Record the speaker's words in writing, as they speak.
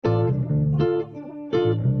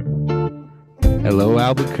Hello,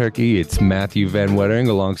 Albuquerque. It's Matthew Van Wettering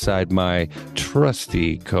alongside my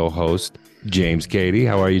trusty co-host, James Cady.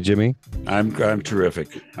 How are you, Jimmy? I'm terrific.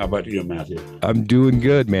 How about you, Matthew? I'm doing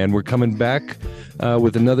good, man. We're coming back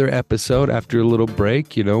with another episode after a little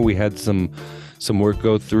break. You know, we had some work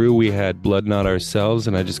go through. We had Blood Not Ourselves,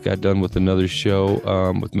 and I just got done with another show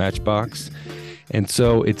with Matchbox. And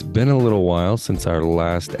so it's been a little while since our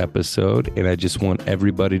last episode, and I just want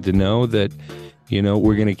everybody to know that, you know,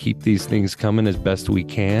 we're going to keep these things coming as best we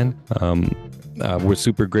can. We're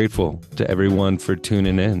super grateful to everyone for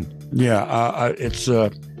tuning in. Yeah, it's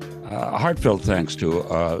heartfelt thanks to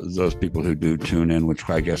those people who do tune in, which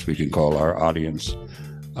I guess we can call our audience,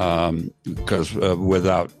 because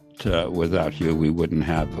without you, we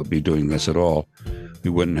wouldn't be doing this at all. We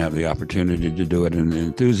wouldn't have the opportunity to do it, and the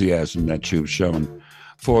enthusiasm that you've shown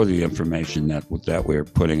for the information that we're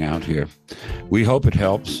putting out here. We hope it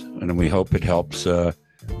helps, and we hope it helps. We'll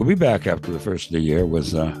be back after the first of the year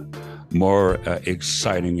with more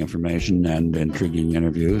exciting information and intriguing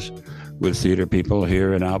interviews with theater people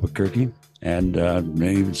here in Albuquerque and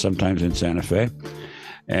maybe sometimes in Santa Fe.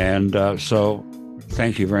 And so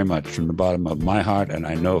thank you very much from the bottom of my heart, and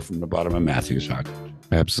I know from the bottom of Matthew's heart.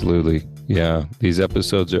 Absolutely. Yeah. These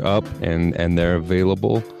episodes are up and they're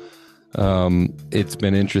available. It's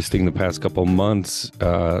been interesting the past couple months.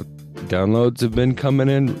 Downloads have been coming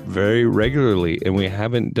in very regularly, and we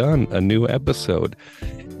haven't done a new episode.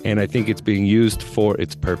 And I think it's being used for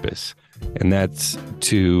its purpose. And that's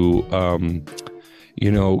to,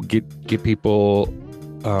 get people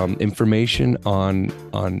information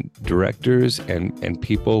on directors and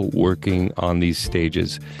people working on these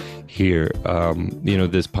stages here.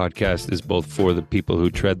 This podcast is both for the people who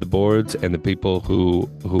tread the boards and the people who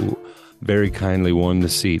very kindly warm the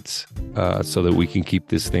seats so that we can keep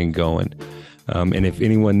this thing going. And if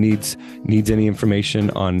anyone needs any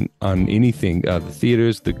information on anything, the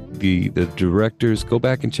theaters, the directors, go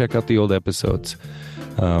back and check out the old episods.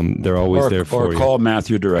 They're always there for you. Or call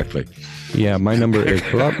Matthew directly. Yeah, my number is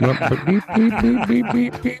beep.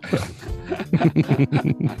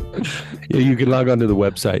 Yeah, you can log onto the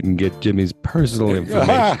website and get Jimmy's personal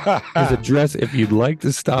information, his address, if you'd like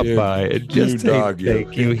to stop by and just thank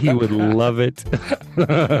you. He would love it.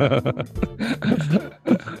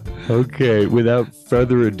 Okay, without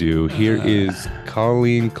further ado, here is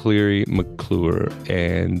Colleen Neary McClure,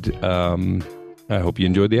 and I hope you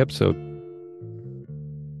enjoyed the episode.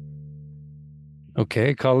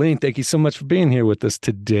 Okay, Colleen, thank you so much for being here with us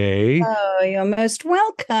today. Oh, you're most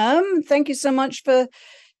welcome. Thank you so much for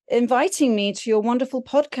inviting me to your wonderful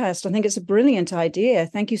podcast. I think it's a brilliant idea.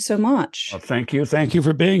 Thank you so much. Well, thank you. Thank you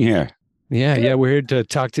for being here. Yeah, we're here to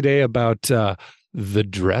talk today about The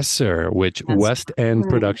Dresser, which Westend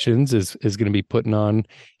Productions is going to be putting on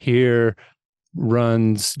here.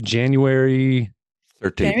 Runs January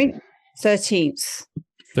 13th. 13th.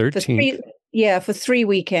 For 3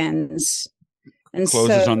 weekends. And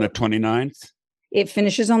closes on the 29th? It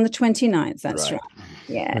finishes on the 29th. That's right.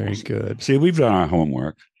 Yeah. Very good. See, we've done our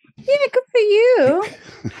homework. Yeah, good for you.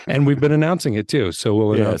 And we've been announcing it too. So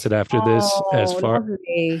we'll announce it after this as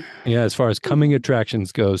far as coming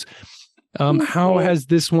attractions goes. How has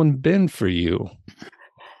this one been for you?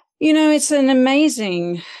 You know, it's an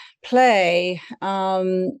amazing play.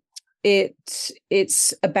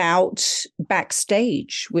 It's about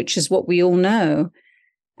backstage, which is what we all know.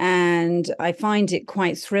 And I find it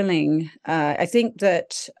quite thrilling. I think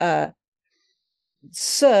that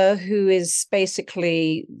Sir, who is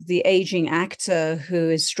basically the aging actor who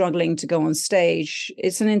is struggling to go on stage,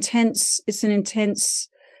 it's an intense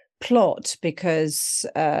plot because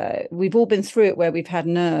we've all been through it where we've had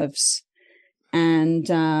nerves. And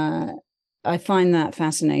I find that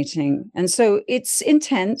fascinating. And so it's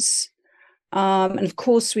intense. And of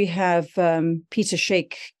course, we have Peter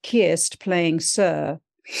Shake Kierst playing Sir.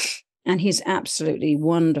 And he's absolutely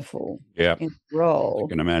wonderful in the role. I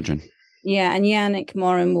can imagine. Yeah, and Yannick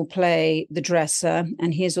Morin will play the dresser,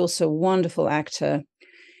 and he is also a wonderful actor.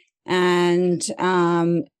 And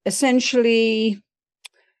essentially,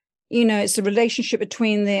 you know, it's a relationship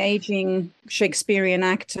between the aging Shakespearean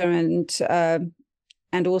actor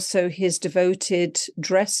and also his devoted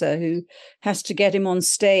dresser who has to get him on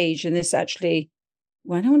stage. And this actually,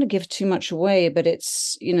 well, I don't want to give too much away, but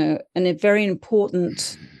it's, you know, a very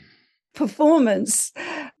important performance.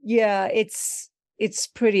 Yeah, it's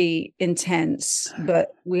pretty intense, but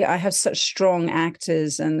I have such strong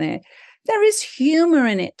actors, and there is humor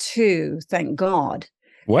in it too, thank God.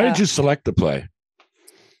 Why did you select the play?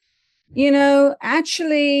 You know,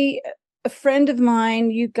 actually, a friend of mine,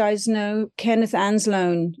 you guys know Kenneth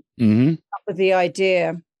Anslone, up with the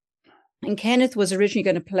idea. And Kenneth was originally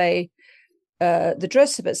going to play the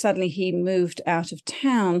dresser, but suddenly he moved out of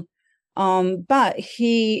town. But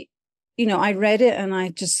he, I read it and I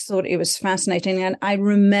just thought it was fascinating. And I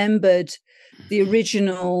remembered the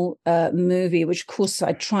original movie, which of course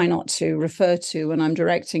I try not to refer to when I'm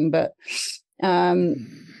directing, but the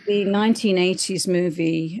 1980s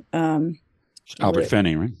movie. Albert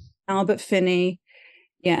Finney, right? Albert Finney,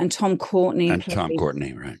 yeah, and Tom Courtenay. And Tom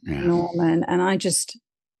Courtenay, right? Yeah. Norman, and I just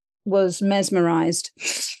was mesmerized.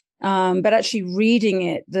 But actually reading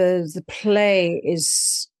it, the play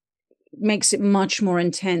makes it much more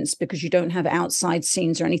intense because you don't have outside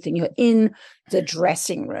scenes or anything. You're in the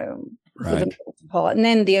dressing room for the most part. And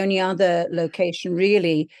then the only other location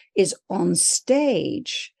really is on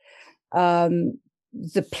stage.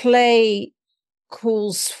 The play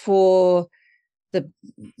calls for the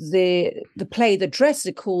play, the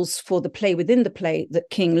dresser calls for the play within the play, that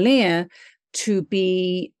King Lear, to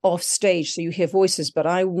be off stage. So you hear voices, but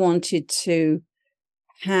I wanted to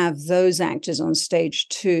have those actors on stage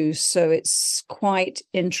too. So it's quite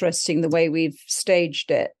interesting the way we've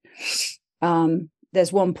staged it.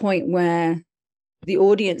 There's one point where the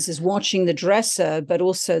audience is watching the dresser, but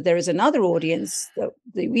also there is another audience that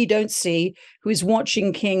we don't see who is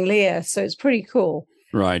watching King Lear. So it's pretty cool.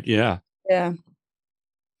 Right. Yeah. Yeah.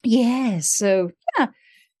 Yeah. So, yeah.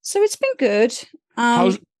 So it's been good.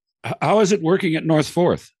 How is it working at North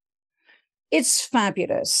Forth? It's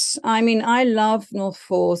fabulous. I mean, I love North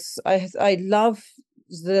Forth. I love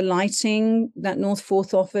the lighting that North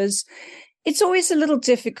Forth offers. It's always a little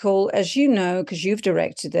difficult, as you know, because you've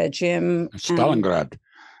directed there, Jim. Stalingrad.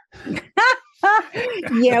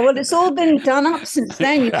 Yeah, well, it's all been done up since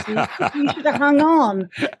then. You should have hung on.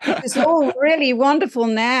 It's all really wonderful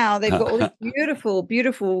now. They've got all these beautiful,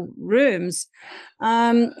 beautiful rooms.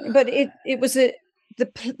 But it was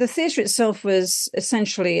the theatre itself was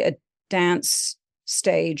essentially a dance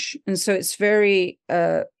stage, and so it's very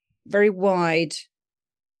very wide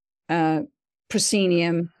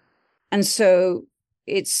proscenium, and so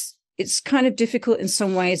it's kind of difficult in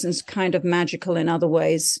some ways and it's kind of magical in other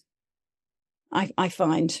ways. I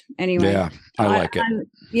find anyway. Yeah, I like it.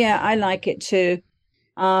 I like it too.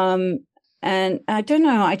 And I don't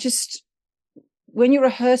know. I just, when you're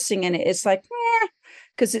rehearsing in it, it's like,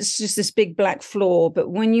 because it's just this big black floor. But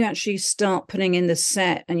when you actually start putting in the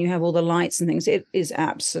set and you have all the lights and things, it is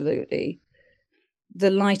absolutely, the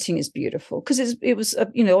lighting is beautiful because it was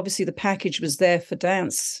obviously the package was there for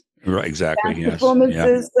dance. Right, exactly. Yes.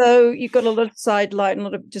 Performances, so you've got a lot of side light and a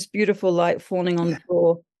lot of just beautiful light falling on the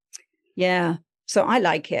floor. Yeah, so I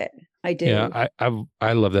like it. I do. Yeah,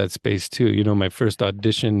 I love that space too. My first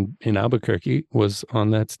audition in Albuquerque was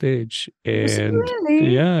on that stage, and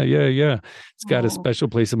really? yeah. It's got a special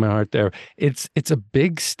place in my heart there. It's a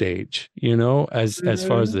big stage, as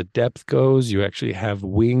far as the depth goes. You actually have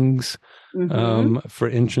wings for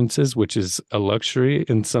entrances, which is a luxury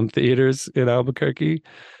in some theaters in Albuquerque.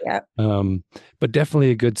 Yeah. But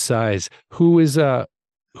definitely a good size. Who's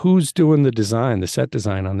doing the set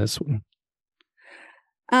design on this one?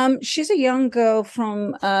 She's a young girl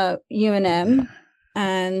from UNM,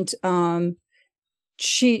 and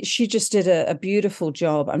she just did a beautiful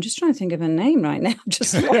job. I'm just trying to think of her name right now.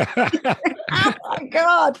 Oh my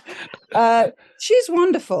God, she's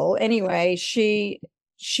wonderful. Anyway, she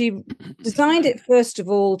designed it first of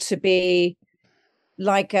all to be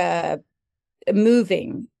like a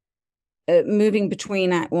moving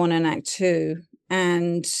between Act 1 and Act 2.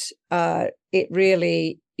 And it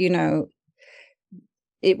really,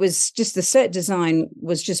 it was just, the set design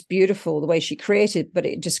was just beautiful the way she created, but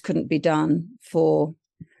it just couldn't be done for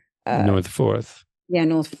North Forth. Yeah,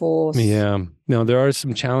 North Forth. Yeah. No, there are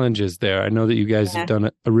some challenges there. I know that you guys have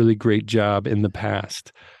done a really great job in the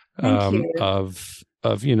past of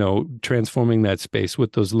transforming that space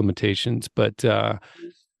with those limitations. But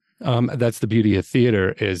that's the beauty of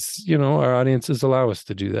theater is, our audiences allow us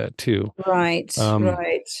to do that too. Right.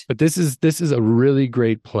 Right. But this is a really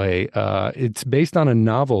great play. It's based on a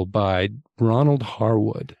novel by Ronald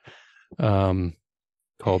Harwood,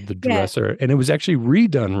 called The Dresser. And it was actually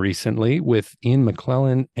redone recently with Ian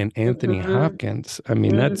McClellan and Anthony Hopkins. I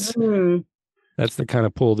mean, that's the kind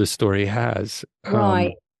of pull this story has.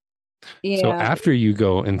 Right. Yeah. So after you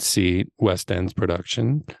go and see Westend's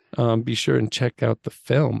production, be sure and check out the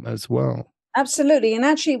film as well. Absolutely. And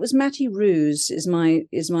actually, it was Mattie Ruse is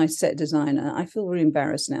my set designer. I feel really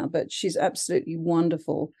embarrassed now, but she's absolutely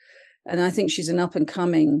wonderful. And I think she's an up and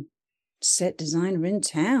coming set designer in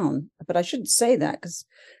town. But I shouldn't say that because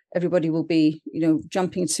everybody will be,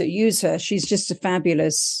 jumping to use her. She's just a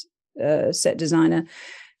fabulous set designer.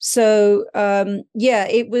 So,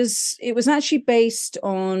 it was actually based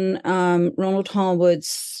on Ronald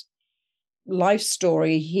Harwood's life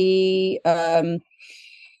story. He was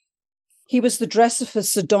the dresser for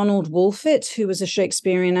Sir Donald Wolfett, who was a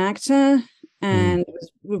Shakespearean actor, and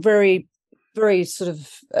was very, very sort of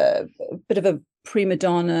a bit of a prima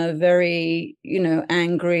donna, very,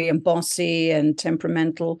 angry and bossy and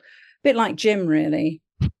temperamental, a bit like Jim, really.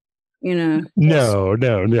 No, not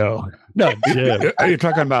Jim. Are you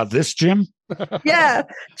talking about this Jim? Yeah,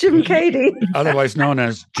 Jim Cady, otherwise known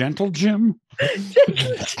as Gentle Jim.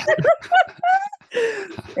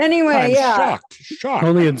 Anyway, I'm yeah. Shocked.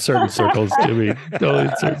 Only in certain circles, Jimmy. Only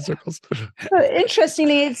in certain circles. But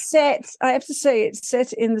interestingly, it's set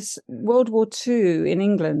in this World War II in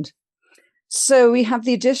England. So we have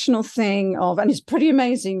the additional thing of, and it's pretty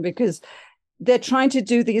amazing because they're trying to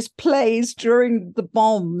do these plays during the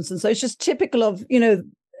bombs. And so it's just typical of,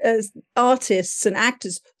 as artists and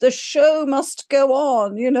actors, the show must go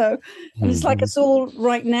on, And it's like us all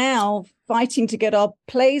right now fighting to get our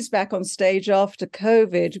plays back on stage after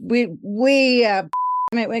COVID. We're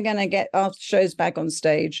going to get our shows back on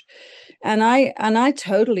stage. And I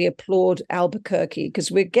totally applaud Albuquerque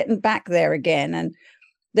because we're getting back there again. And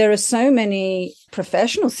there are so many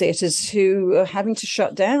professional theaters who are having to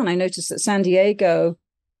shut down. I noticed that San Diego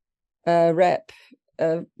rep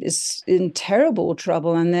is in terrible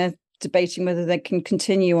trouble, and they're debating whether they can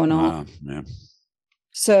continue or not. Yeah.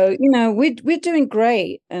 So, we're doing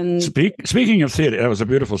great. And speaking of theater, that was a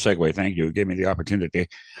beautiful segue. Thank you. It gave me the opportunity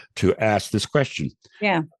to ask this question.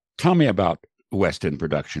 Yeah. Tell me about Westend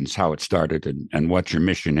Productions, how it started and what your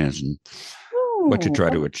mission is and what you try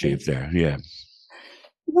to achieve there. Yeah.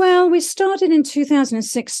 Well, we started in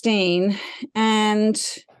 2016, and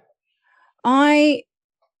I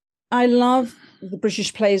love the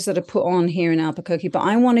British plays that are put on here in Albuquerque, but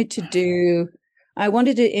I wanted to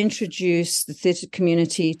introduce the theatre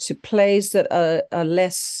community to plays that are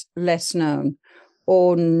less known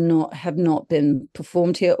or have not been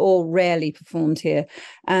performed here or rarely performed here.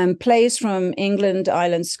 Plays from England,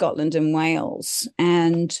 Ireland, Scotland, and Wales.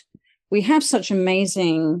 And we have such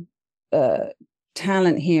amazing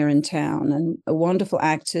talent here in town and wonderful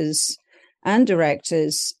actors and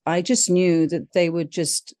directors. I just knew that they would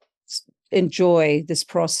just enjoy this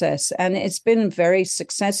process, and it's been very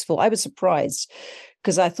successful. I was surprised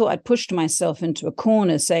because I thought I'd pushed myself into a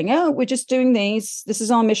corner saying, we're just doing these. This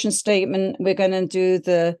is our mission statement. We're going to do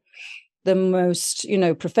the most,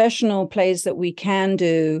 professional plays that we can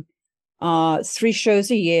do, 3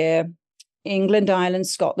 shows a year, England, Ireland,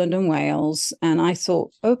 Scotland, and Wales. And I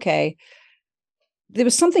thought, okay, there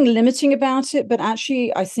was something limiting about it, but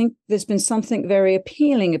actually I think there's been something very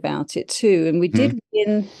appealing about it too. And we did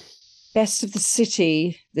win Best of the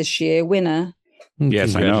City this year, winner.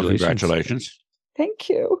 Yes, I know. Congratulations. Thank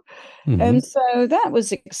you. And so that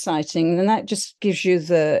was exciting. And that just gives you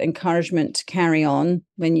the encouragement to carry on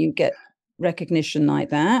when you get recognition like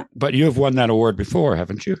that. But you've won that award before,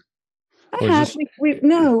 haven't you? I have. We've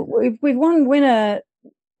won winner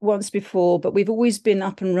once before, but we've always been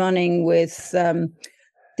up and running with the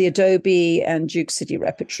Adobe and Duke City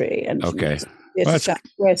Repertory. And okay.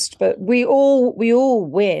 Southwest, but we all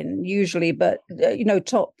win usually, but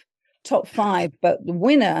top 5. But the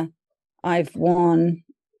winner I've won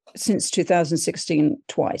since 2016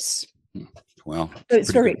 twice. Well, so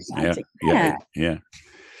it's very exciting. Yeah.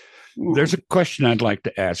 There's a question I'd like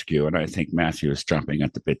to ask you, and I think Matthew is jumping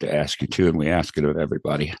at the bit to ask you too, and we ask it of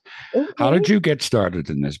everybody. Okay. How did you get started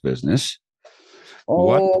in this business?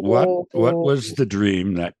 What was the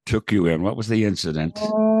dream that took you in? What was the incident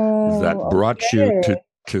that brought you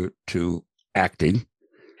to acting,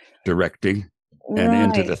 directing,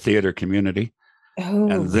 and into the theater community?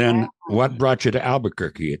 And then what brought you to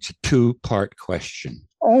Albuquerque? It's a 2-part question.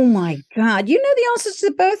 Oh my God. You know the answers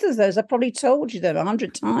to both of those. I probably told you them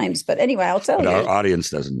 100 times, but anyway, I'll tell you. Our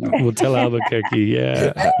audience doesn't know. We'll tell Albuquerque,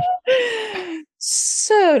 yeah.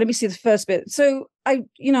 So let me see the first bit. So I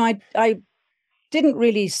didn't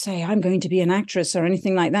really say I'm going to be an actress or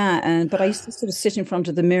anything like that. But I used to sort of sit in front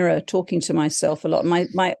of the mirror talking to myself a lot.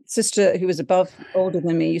 My sister, who was older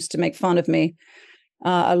than me, used to make fun of me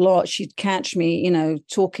a lot. She'd catch me,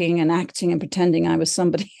 talking and acting and pretending I was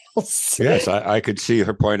somebody else. Yes, I could see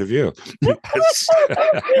her point of view. You're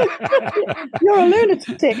a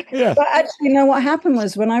lunatic. Yeah. But actually, what happened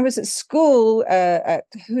was when I was at school at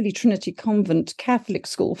Holy Trinity Convent Catholic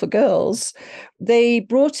School for Girls, they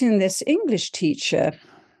brought in this English teacher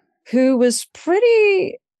who was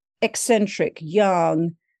pretty eccentric,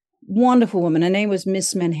 young, wonderful woman. Her name was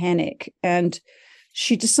Miss Menhenick. And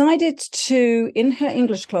she decided to, in her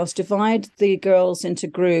English class, divide the girls into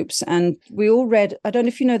groups. And we all read, I don't know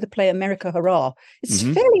if you know the play America Hurrah. It's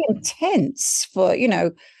fairly intense for,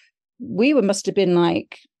 we must have been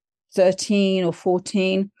like 13 or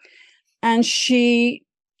 14. And she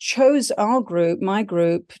chose my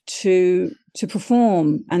group, to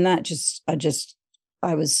perform. And that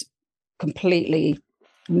I was completely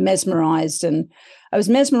mesmerized. And I was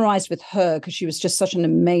mesmerized with her because she was just such an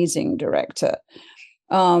amazing director.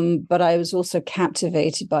 But I was also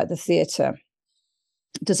captivated by the theater.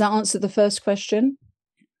 Does that answer the first question?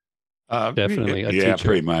 Definitely. Yeah, teacher.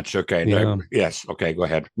 pretty much. Okay. Yeah. Yes. Okay. Go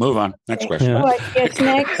ahead. Move on. Next question. Yeah. All right, yes,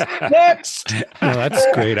 next. No, that's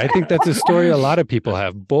great. I think that's a story a lot of people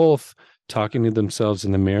have, both talking to themselves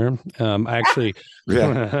in the mirror. Actually,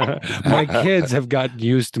 my kids have gotten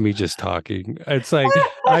used to me just talking. It's like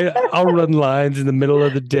I'll run lines in the middle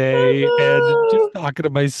of the day and just talking to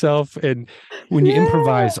myself. And when you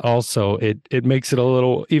improvise, also it makes it a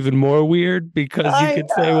little even more weird because you can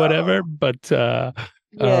say whatever. But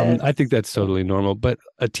I think that's totally normal. But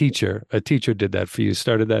a teacher did that for you,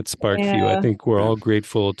 started that spark for you. I think we're all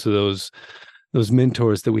grateful to those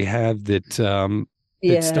mentors that we have that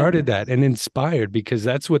started that and inspired, because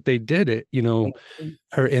that's what they did. It,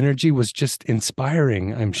 her energy was just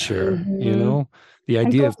inspiring, I'm sure. The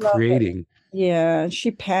idea of creating. Yeah, she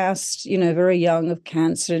passed, very young of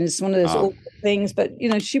cancer, and it's one of those awful things. But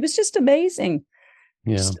she was just amazing.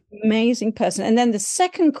 Yeah, just an amazing person. And then the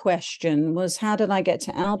second question was, how did I get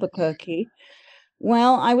to Albuquerque?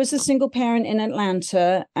 Well, I was a single parent in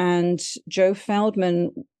Atlanta, and Joe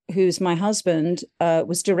Feldman, who's my husband,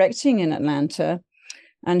 was directing in Atlanta.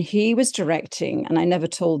 And he was directing, and I never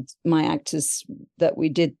told my actors that we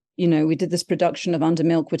did this production of Under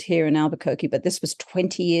Milkwood here in Albuquerque, but this was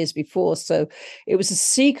 20 years before. So it was a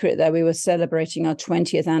secret that we were celebrating our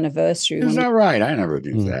 20th anniversary. Is that right? I never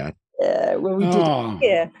knew that. Well, we did it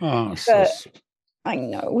here. But I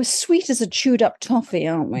know. We're sweet as a chewed up toffee,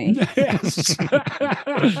 aren't we? Yes.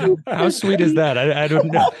 How sweet is that? I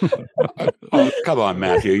don't know. Oh, come on,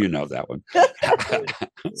 Matthew. You know that one.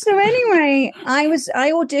 So anyway, I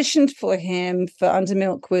auditioned for him for Under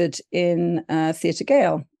Milkwood in Theatre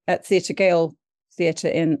Gale, at Theatre Gale Theatre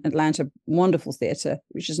in Atlanta, wonderful theatre,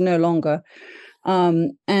 which is no longer.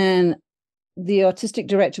 And the artistic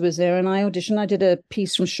director was there, and I auditioned. I did a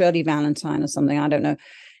piece from Shirley Valentine or something. I don't know.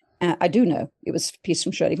 I do know it was a piece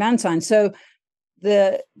from Shirley Valentine. So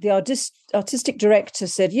the artistic director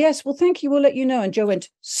said, yes, well, thank you. We'll let you know. And Joe went,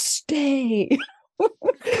 stay,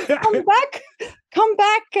 come back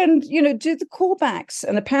and, do the callbacks.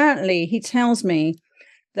 And apparently he tells me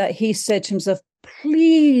that he said to himself,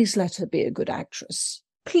 please let her be a good actress.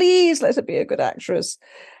 Please let her be a good actress.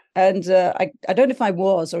 And I don't know if I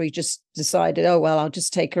was, or he just decided, oh, well, I'll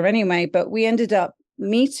just take her anyway. But we ended up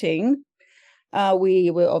meeting.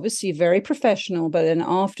 We were obviously very professional, but then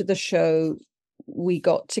after the show, we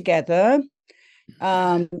got together.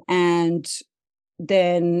 And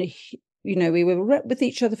then, we were with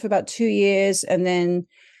each other for about 2 years. And then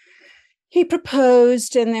he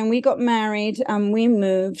proposed, and then we got married, and we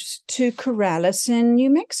moved to Corrales in New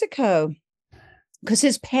Mexico because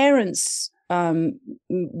his parents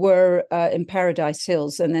were in Paradise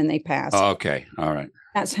Hills, and then they passed. Oh, okay. All right.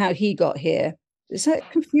 That's how he got here. Is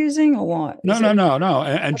that confusing or what? No.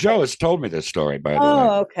 And Joe has told me this story, by the way.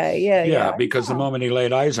 Oh, okay. Yeah. Because the moment he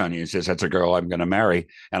laid eyes on you, he says, that's a girl I'm going to marry.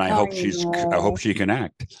 And I hope she can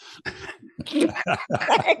act.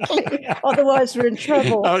 Exactly. Otherwise we're in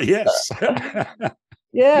trouble. Oh, yes.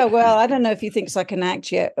 Yeah. Well, I don't know if he thinks I can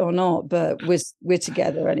act yet or not, but we're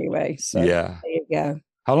together anyway. So yeah. There you go.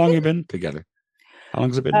 How long have you been together? How long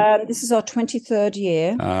has it been? This is our 23rd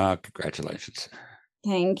year. Congratulations.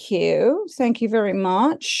 Thank you. Thank you very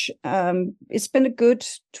much. It's been a good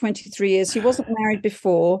 23 years. He wasn't married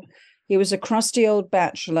before. He was a crusty old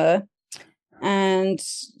bachelor and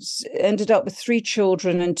ended up with 3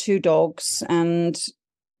 children and 2 dogs. And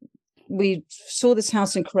we saw this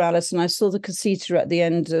house in Corrales, and I saw the casita at the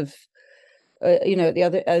end of, at the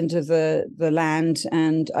other end of the land.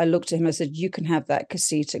 And I looked at him, I said, you can have that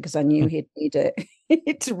casita, because I knew he'd need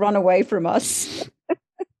it to run away from us.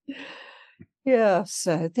 Yeah,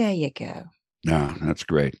 so there you go. No, that's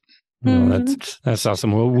great. Well, that's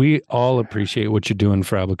awesome. Well, we all appreciate what you're doing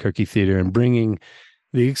for Albuquerque Theater and bringing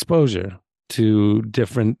the exposure to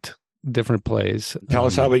different plays. Tell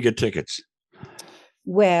us how we get tickets.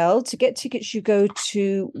 Well, to get tickets, you go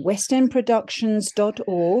to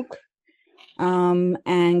westendproductions.org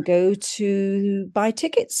and go to buy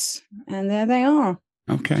tickets, and there they are.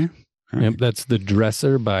 Okay. Right. Yep, that's The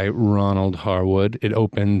Dresser by Ronald Harwood. It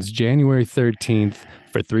opens January 13th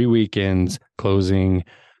for 3 weekends, closing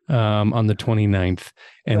on the 29th.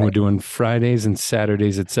 And we're doing Fridays and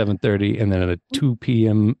Saturdays at 7:30, and then at a 2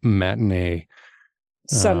 p.m. matinee.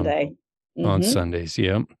 Sunday. On Sundays,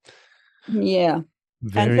 yeah. Yeah.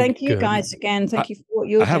 And thank you good. guys again. Thank you for what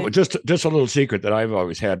you're doing. I have just a little secret that I've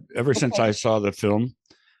always had ever since I saw the film,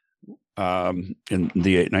 in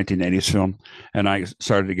the 1980s film, and I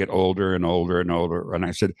started to get older and older and older, and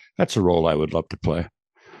I said, that's a role I would love to play.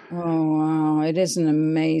 Oh, wow. It is an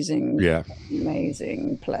amazing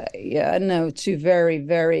play. Yeah, no, two very,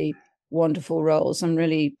 very wonderful roles. I'm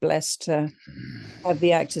really blessed to have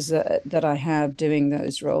the actors that I have doing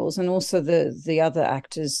those roles, and also the other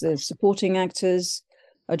actors, the supporting actors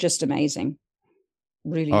are just amazing.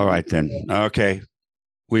 Really. All right, then. Okay.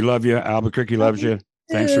 We love you. Albuquerque loves you.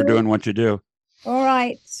 Thanks for doing what you do. All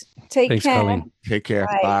right. Thanks, care. Colleen. Take care.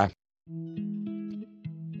 Bye.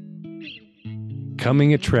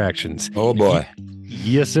 Coming attractions. Oh, boy.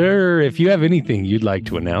 Yes, sir. If you have anything you'd like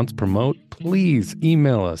to announce, promote, please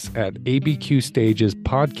email us at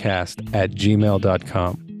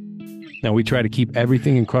abqstagespodcast@gmail.com. Now, we try to keep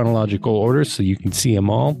everything in chronological order so you can see them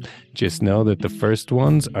all. Just know that the first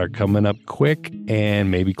ones are coming up quick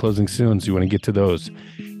and maybe closing soon, so you want to get to those.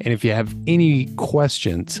 And if you have any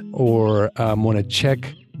questions or want to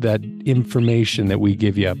check that information that we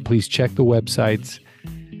give you, please check the websites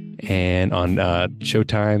and on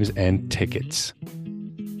showtimes and tickets.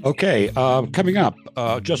 Okay, coming up,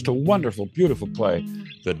 just a wonderful, beautiful play,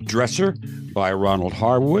 The Dresser by Ronald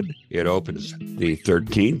Harwood. It opens the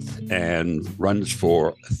 13th and runs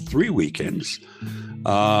for 3 weekends.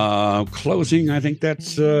 Closing, I think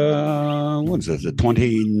that's, when's it, the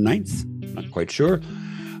 29th? Not quite sure.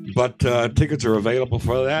 But tickets are available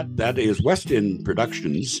for that. That is Westend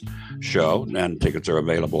Productions show, and tickets are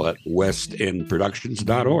available at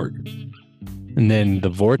westendproductions.org. And then the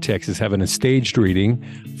Vortex is having a staged reading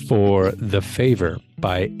for The Favor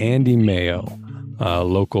by Andy Mayo, a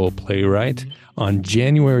local playwright, on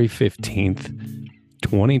January 15th,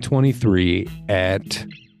 2023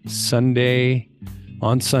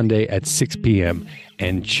 on Sunday at 6 p.m.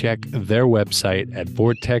 And check their website at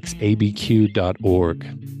vortexabq.org.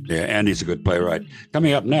 Yeah, Andy's a good playwright.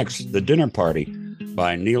 Coming up next, The Dinner Party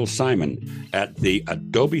by Neil Simon at the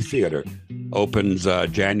Adobe Theater. Opens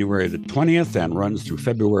January the 20th and runs through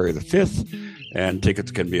February the 5th. And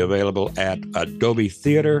tickets can be available at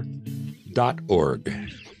adobetheater.org.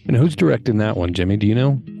 And who's directing that one, Jimmy? Do you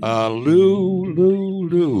know?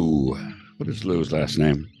 Lou. What is Lou's last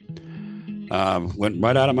name? Went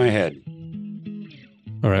right out of my head.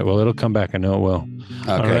 All right. Well, it'll come back. I know it will.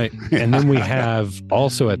 Okay. All right. And then we have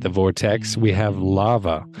also at the Vortex, we have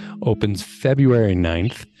Lava. Opens February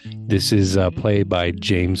 9th. This is a play by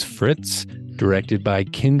James Fritz, directed by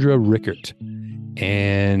Kendra Rickert.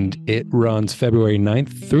 And it runs February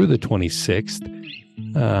 9th through the 26th.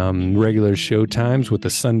 Regular show times with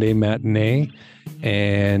the Sunday matinee.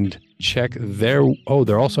 And check they're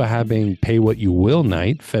also having Pay What You Will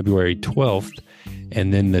night, February 12th.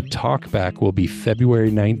 And then the talkback will be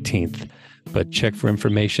February 19th. But check for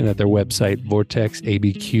information at their website,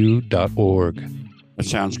 vortexabq.org. That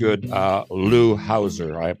sounds good. Lou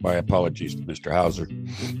Hauser. My apologies, Mr. Hauser.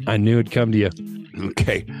 I knew it'd come to you.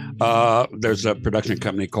 Okay. There's a production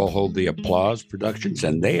company called Hold the Applause Productions,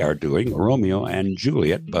 and they are doing Romeo and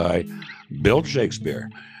Juliet by Bill Shakespeare.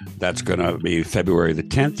 That's going to be February the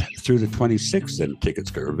 10th through the 26th, and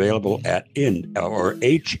tickets are available at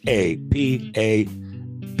HAPABQ.org.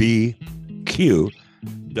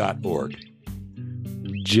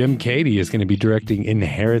 Jim Cady is going to be directing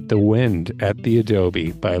Inherit the Wind at the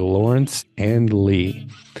Adobe by Lawrence and Lee,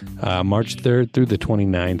 March 3rd through the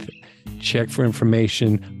 29th. Check for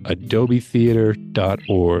information,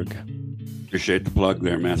 adobetheater.org. Appreciate the plug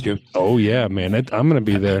there, Matthew. Oh, yeah, man. I'm going to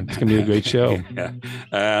be there. It's going to be a great show. Yeah.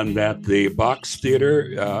 And at the Box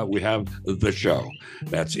Theater, we have The Show.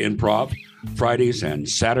 That's improv, Fridays and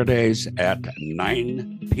Saturdays at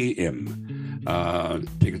 9 p.m.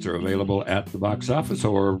 Tickets are available at the box office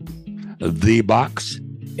or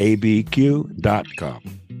theboxabq.com.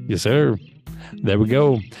 Yes, sir. There we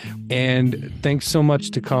go. And thanks so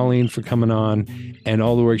much to Colleen for coming on and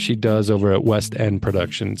all the work she does over at Westend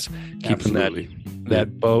Productions, keeping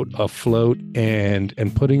that boat afloat and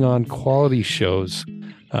putting on quality shows.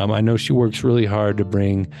 I know she works really hard to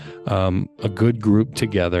bring a good group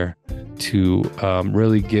together to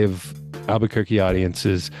really give Albuquerque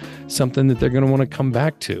audiences something that they're going to want to come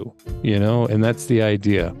back to, and that's the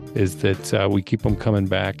idea, is that we keep them coming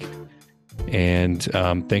back. And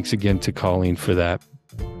thanks again to Colleen for that.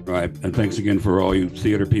 Right. And thanks again for all you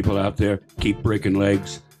theater people out there. Keep breaking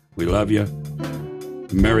legs. We love you.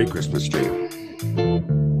 Merry Christmas to you.